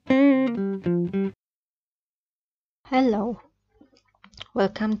Hello,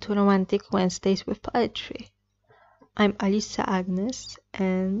 welcome to Romantic Wednesdays with Poetry. I'm Alisa Agnes,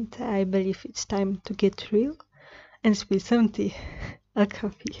 and I believe it's time to get real and spill some tea, a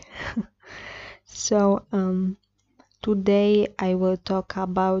coffee. So, today I will talk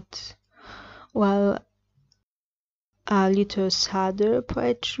about, well, a little sadder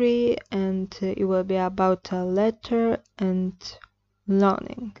poetry, and it will be about a letter and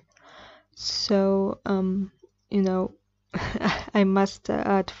longing. So, I must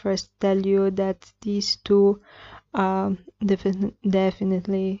at first tell you that these two are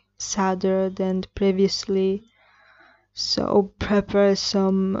definitely sadder than previously. So prepare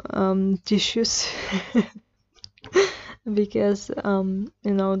some tissues because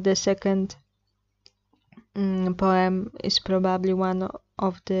the second poem is probably one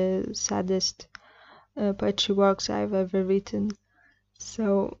of the saddest poetry works I've ever written.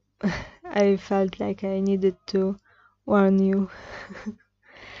 So I felt like I needed to warn you.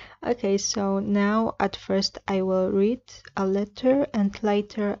 Okay, so now at first I will read a letter and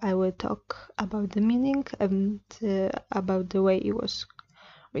later I will talk about the meaning and about the way it was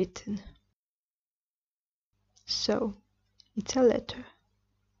written. So, it's a letter.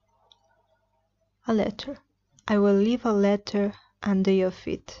 A letter. I will leave a letter under your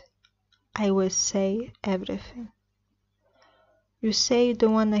feet. I will say everything. You say you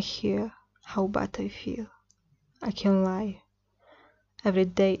don't wanna hear how bad I feel. I can lie. Every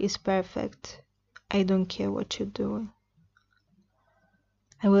day is perfect. I don't care what you're doing.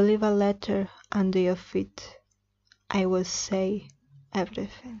 I will leave a letter under your feet. I will say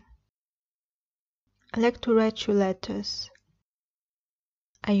everything. I like to write you letters.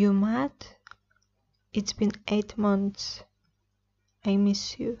 Are you mad? It's been 8 months. I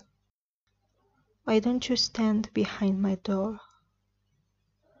miss you. Why don't you stand behind my door?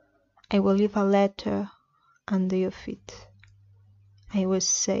 I will leave a letter under your feet. I will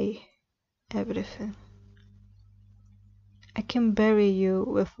say everything. I can bury you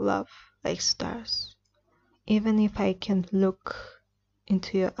with love like stars, even if I can't look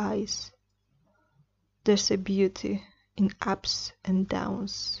into your eyes. There's a beauty in ups and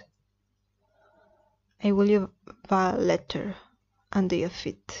downs. I will leave a letter under your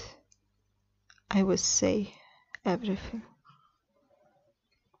feet. I will say everything.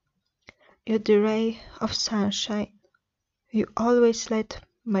 You're the ray of sunshine. You always light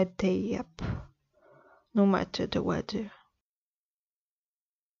my day up, no matter the weather.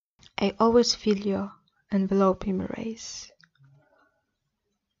 I always feel your enveloping rays.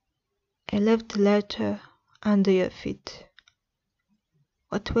 I left the letter under your feet.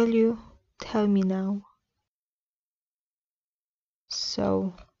 What will you tell me now?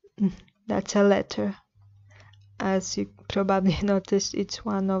 So, that's a letter. As you probably noticed, it's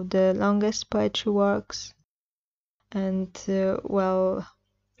one of the longest poetry works. And,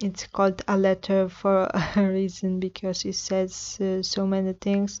 it's called a letter for a reason because it says so many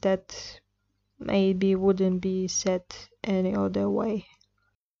things that maybe wouldn't be said any other way.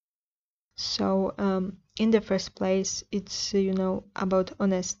 So, in the first place, it's about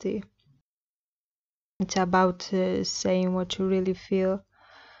honesty. It's about saying what you really feel,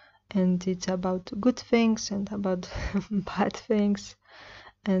 and it's about good things and about bad things,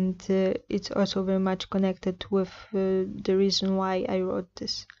 and it's also very much connected with the reason why I wrote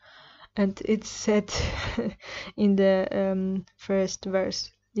this. And it's said in the first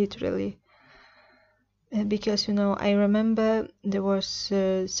verse, literally. Because I remember there was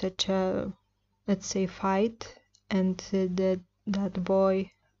such a, let's say, fight, and that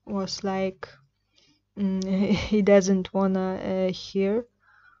boy was like, he doesn't wanna hear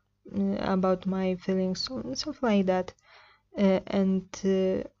about my feelings, something like that. And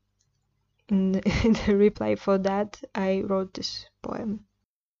in the reply for that, I wrote this poem.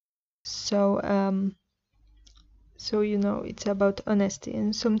 So, it's about honesty,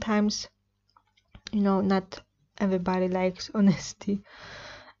 and sometimes, not everybody likes honesty,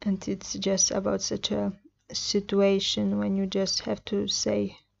 and it's just about such a situation when you just have to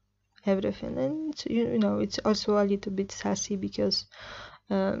say everything, and it's also a little bit sassy because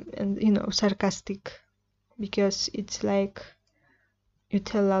and sarcastic, because it's like you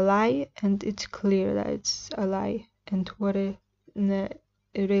tell a lie and it's clear that it's a lie, and what it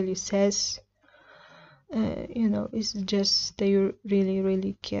really says is just that you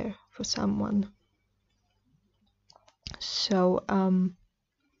really care for someone. So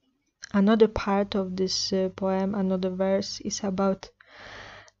another part of this poem, another verse, is about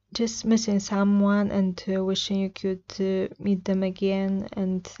just missing someone and wishing you could meet them again,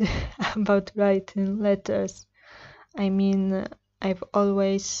 and about writing letters. I mean, I've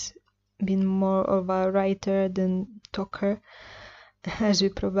always been more of a writer than talker, as you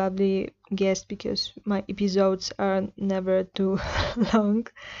probably guessed, because my episodes are never too long.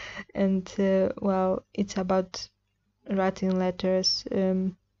 And well, it's about writing letters.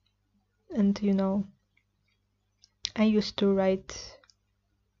 And I used to write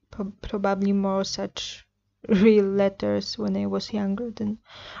probably more such real letters when I was younger than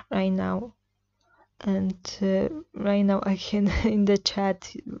right now. And right now I can in the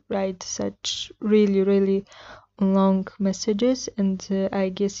chat write such really long messages, and I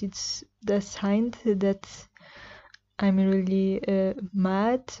guess it's the sign that I'm really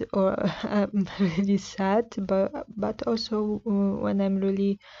mad, or I'm really sad, but also when I'm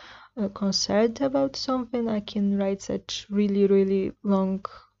really concerned about something, I can write such really long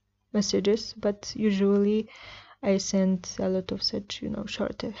messages. But usually I send a lot of such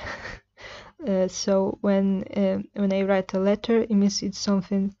shorter. So when I write a letter, it means it's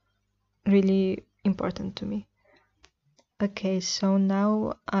something really important to me. Okay, so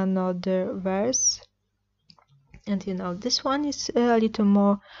now another verse, and this one is a little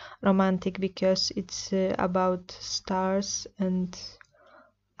more romantic because it's about stars and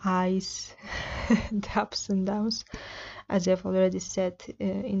eyes, the ups and downs, as I've already said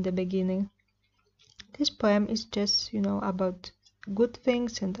in the beginning. This poem is just about good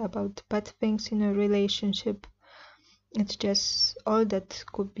things and about bad things in a relationship. It's just all that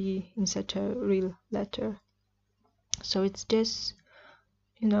could be in such a real letter. So it's just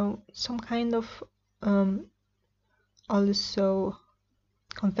some kind of also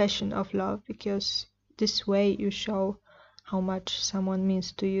confession of love, because this way you show how much someone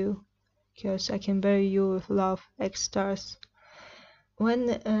means to you, because I can bury you with love like stars. When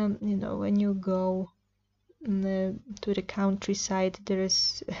when you go to the countryside, there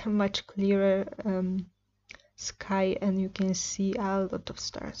is much clearer sky and you can see a lot of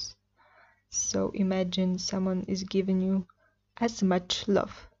stars. So imagine someone is giving you as much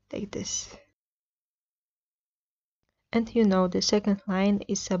love like this. And the second line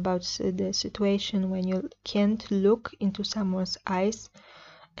is about the situation when you can't look into someone's eyes,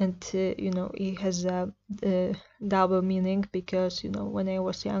 and it has a double meaning, because when I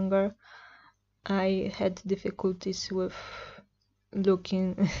was younger I had difficulties with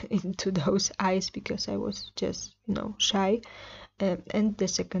looking into those eyes because I was just shy, and the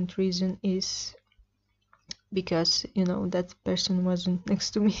second reason is because that person wasn't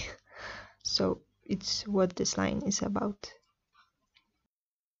next to me. So it's what this line is about.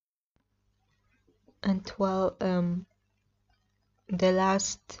 And well, the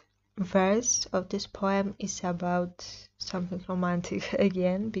last verse of this poem is about something romantic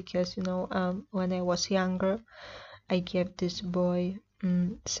again, because when I was younger I gave this boy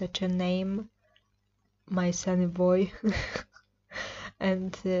such a name, my sunny boy.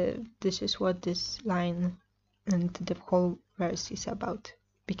 And this is what this line and the whole verse is about.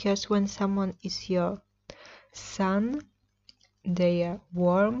 Because when someone is your sun, they are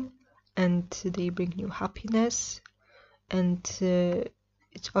warm and they bring you happiness, and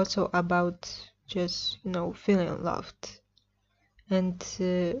it's also about just feeling loved. And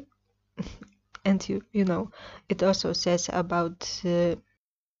and it also says about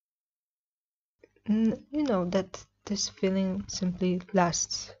that this feeling simply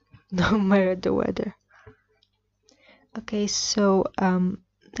lasts no matter the weather. Okay, so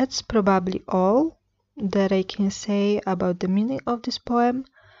that's probably all that I can say about the meaning of this poem.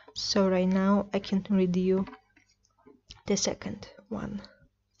 So right now I can read you the second one.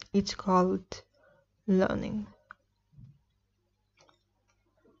 It's called Learning.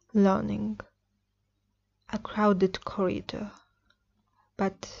 Learning. A crowded corridor,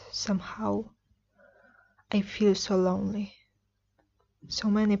 but somehow I feel so lonely. So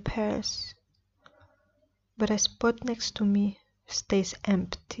many pairs, but a spot next to me stays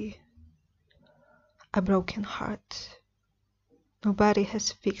empty. A broken heart. Nobody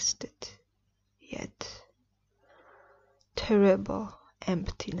has fixed it yet. Terrible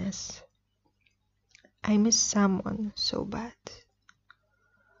emptiness. I miss someone so bad.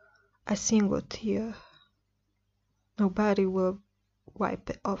 A single tear. Nobody will wipe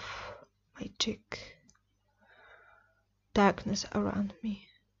it off my cheek. Darkness around me.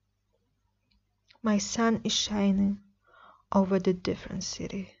 My sun is shining over the different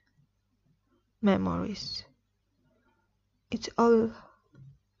city. Memories. It's all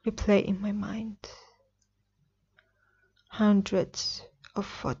replay in my mind. Hundreds of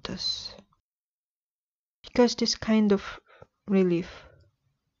photos. Because this kind of relief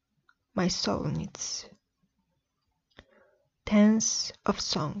my soul needs. Tens of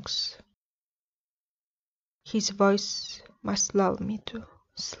songs. His voice must lull me to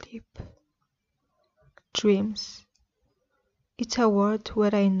sleep. Dreams It's a world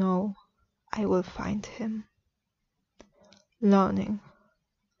where I know I will find him. Longing,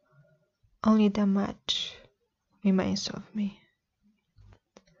 only the match remains of me.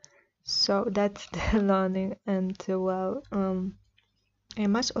 So that's the learning, and I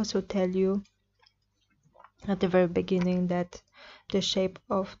must also tell you at the very beginning that the shape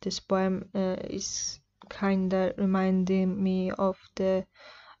of this poem is kinda reminding me of the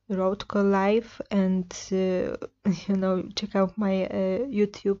Roadco life, and check out my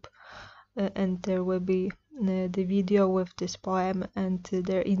YouTube, and there will be the video with this poem, and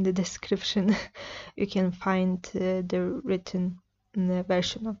there in the description you can find the written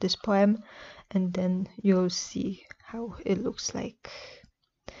version of this poem, and then you'll see how it looks like.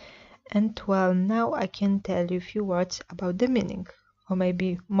 And well, now I can tell you a few words about the meaning, or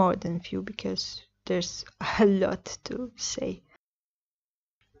maybe more than few, because there's a lot to say.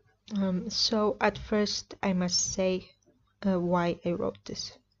 So at first I must say why I wrote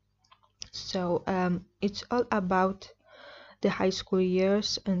this. So it's all about the high school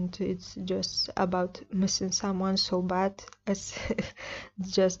years, and it's just about missing someone so bad, as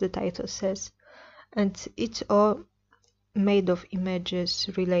just the title says, and it's all made of images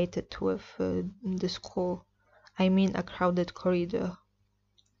related with the school. I mean a crowded corridor,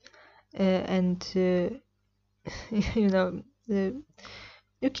 and you know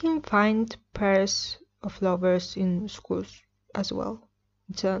you can find pairs of lovers in schools as well.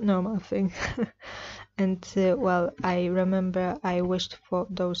 It's a normal thing. And well, I remember I wished for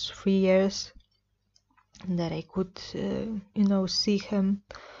those 3 years that I could see him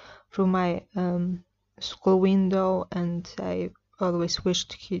through my school window, and I always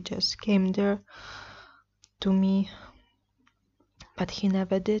wished he just came there to me, but he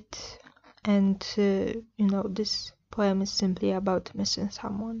never did. And this poem is simply about missing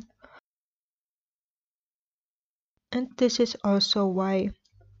someone. And this is also why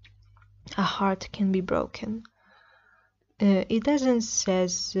a heart can be broken. It doesn't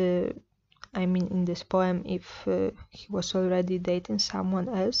says in this poem if he was already dating someone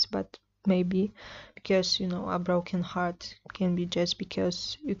else, but maybe because a broken heart can be just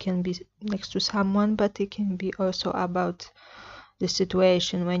because you can be next to someone, but it can be also about the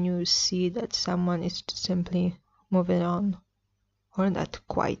situation when you see that someone is simply moving on, or not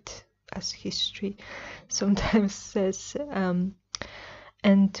quite, as history sometimes says.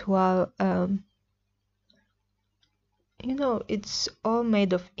 And while it's all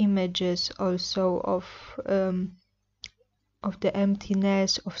made of images also of the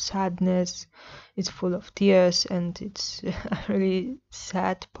emptiness, of sadness. It's full of tears, and it's a really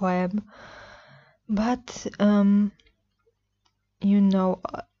sad poem. But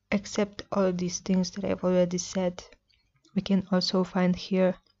except all these things that I've already said, we can also find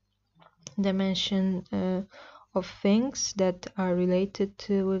here the mention of things that are related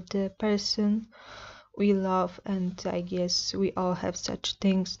with the person we love, and I guess we all have such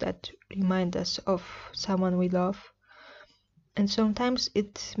things that remind us of someone we love. And sometimes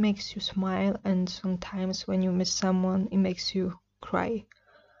it makes you smile, and sometimes when you miss someone, it makes you cry.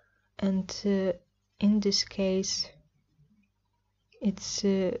 And in this case, it's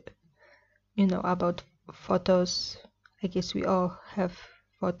about photos. I guess we all have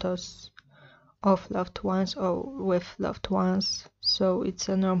photos of loved ones or with loved ones, so it's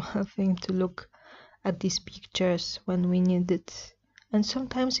a normal thing to look at these pictures when we need it, and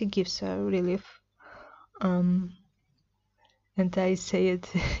sometimes it gives a relief. And I say it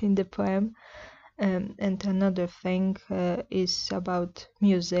in the poem. And another thing is about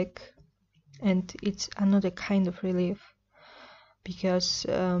music, and it's another kind of relief, because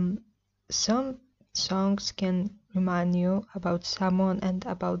some songs can remind you about someone and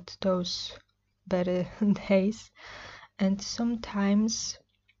about those better days, and sometimes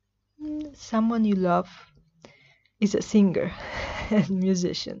someone you love is a singer and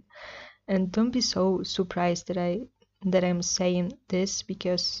musician. And don't be so surprised that I'm saying this,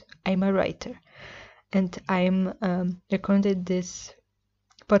 because I'm a writer, and I'm recording this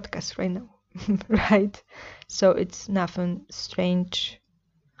podcast right now, right? So it's nothing strange.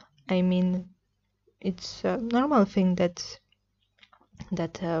 I mean, it's a normal thing that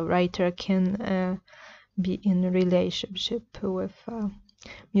a writer can be in a relationship with a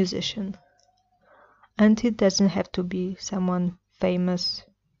musician, and it doesn't have to be someone famous.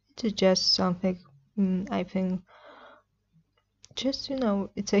 It's just something. I think just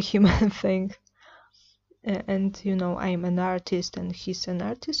it's a human thing. And I'm an artist and he's an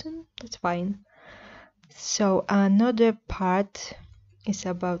artist, and that's fine. So another part is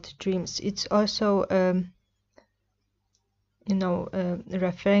about dreams. It's also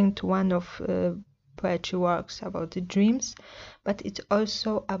referring to one of poetry works about the dreams, but it's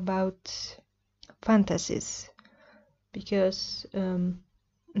also about fantasies, because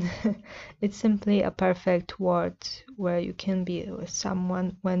it's simply a perfect world where you can be with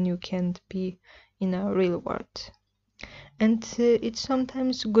someone when you can't be in a real world. And it's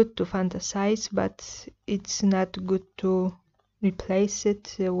sometimes good to fantasize, but it's not good to replace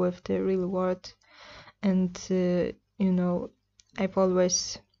it with the real world. And I've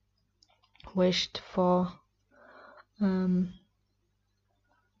always wished um,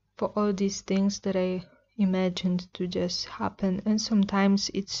 for all these things that I imagined to just happen, and sometimes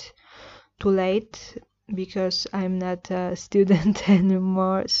it's too late because I'm not a student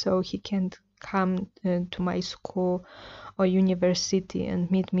anymore, so he can't come to my school or university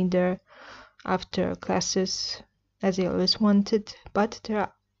and meet me there after classes as I always wanted. But there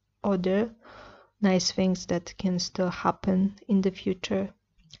are other nice things that can still happen in the future,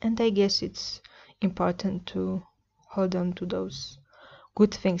 and I guess it's important to hold on to those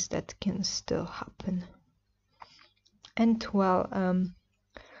good things that can still happen. And well,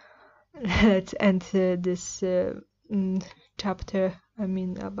 let's end this chapter,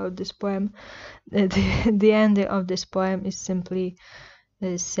 about this poem. The ending of this poem is simply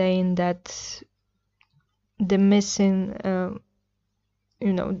saying that the missing,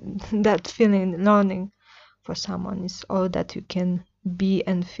 that feeling, longing for someone is all that you can be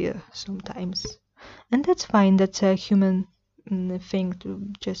and feel sometimes. And that's fine, that's a human thing to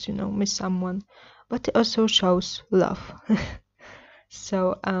just, miss someone, but it also shows love.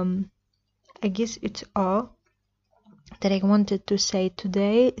 So, I guess it's all that I wanted to say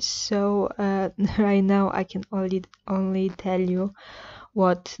today. So right now I can only tell you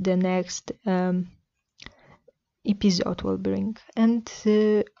what the next episode will bring, and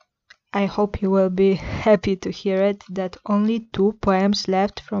I hope you will be happy to hear it that only 2 poems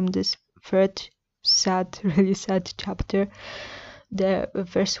left from this third sad, really sad chapter. The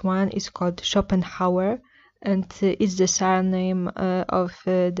first one is called Schopenhauer, and it's the surname of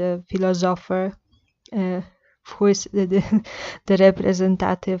the philosopher who is the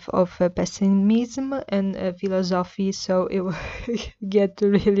representative of pessimism and philosophy. So it will get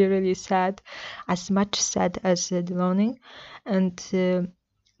really, really sad, as much sad as the longing. And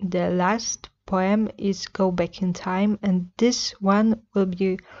the last poem is Go Back in Time, and this one will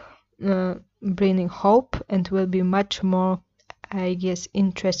be bringing hope and will be much more, I guess,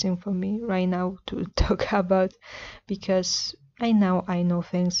 interesting for me right now to talk about, because I know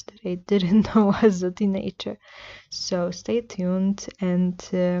things that I didn't know as a teenager. So stay tuned and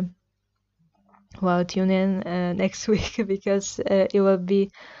tune in next week, because it will be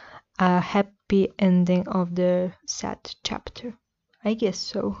a happy ending of the sad chapter. I guess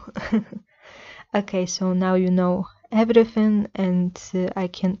so. Okay, so now you know everything, and I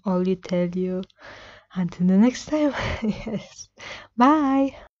can only tell you until the next time. Yes.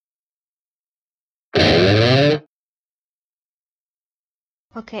 Bye.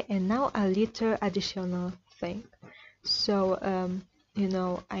 Okay, and now a little additional thing. So, I'm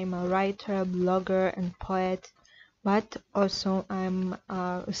a writer, blogger, and poet, but also I'm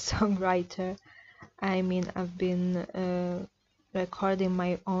a songwriter. I've been recording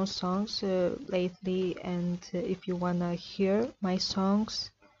my own songs lately, and if you wanna hear my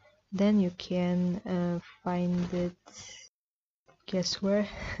songs, then you can find it, guess where?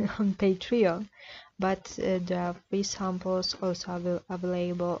 On Patreon. But there are free samples also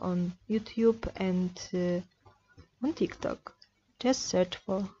available on YouTube and on TikTok. Just search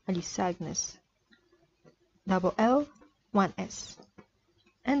for Alisa Agnes. Double L, 1S.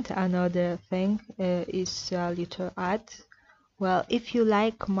 And another thing is a little ad. Well, if you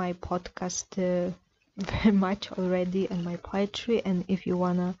like my podcast very much already and my poetry, and if you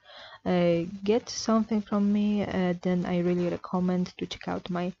wanna get something from me, then I really recommend to check out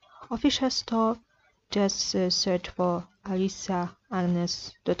my official store. Just search for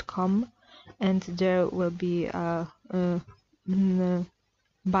alisaagnes.com, and there will be a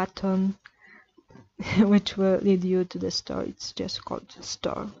button which will lead you to the store. It's just called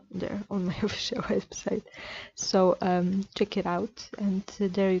store there on my official website. So check it out, and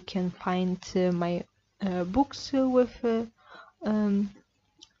there you can find my books with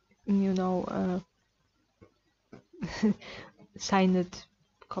signed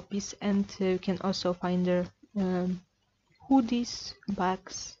copies, and you can also find their hoodies,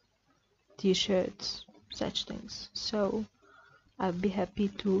 bags, t-shirts, such things. So I'll be happy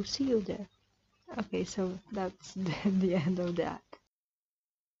to see you there. Okay, so that's the end of that.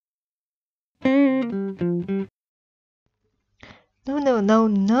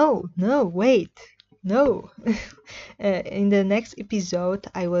 No, wait. No. In the next episode,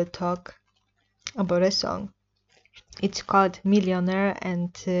 I will talk about a song. It's called Millionaire,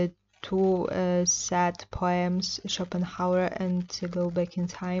 and two sad poems, Schopenhauer and Go Back in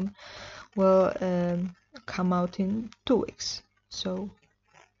Time, will come out in 2 weeks. So,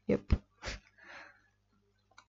 yep.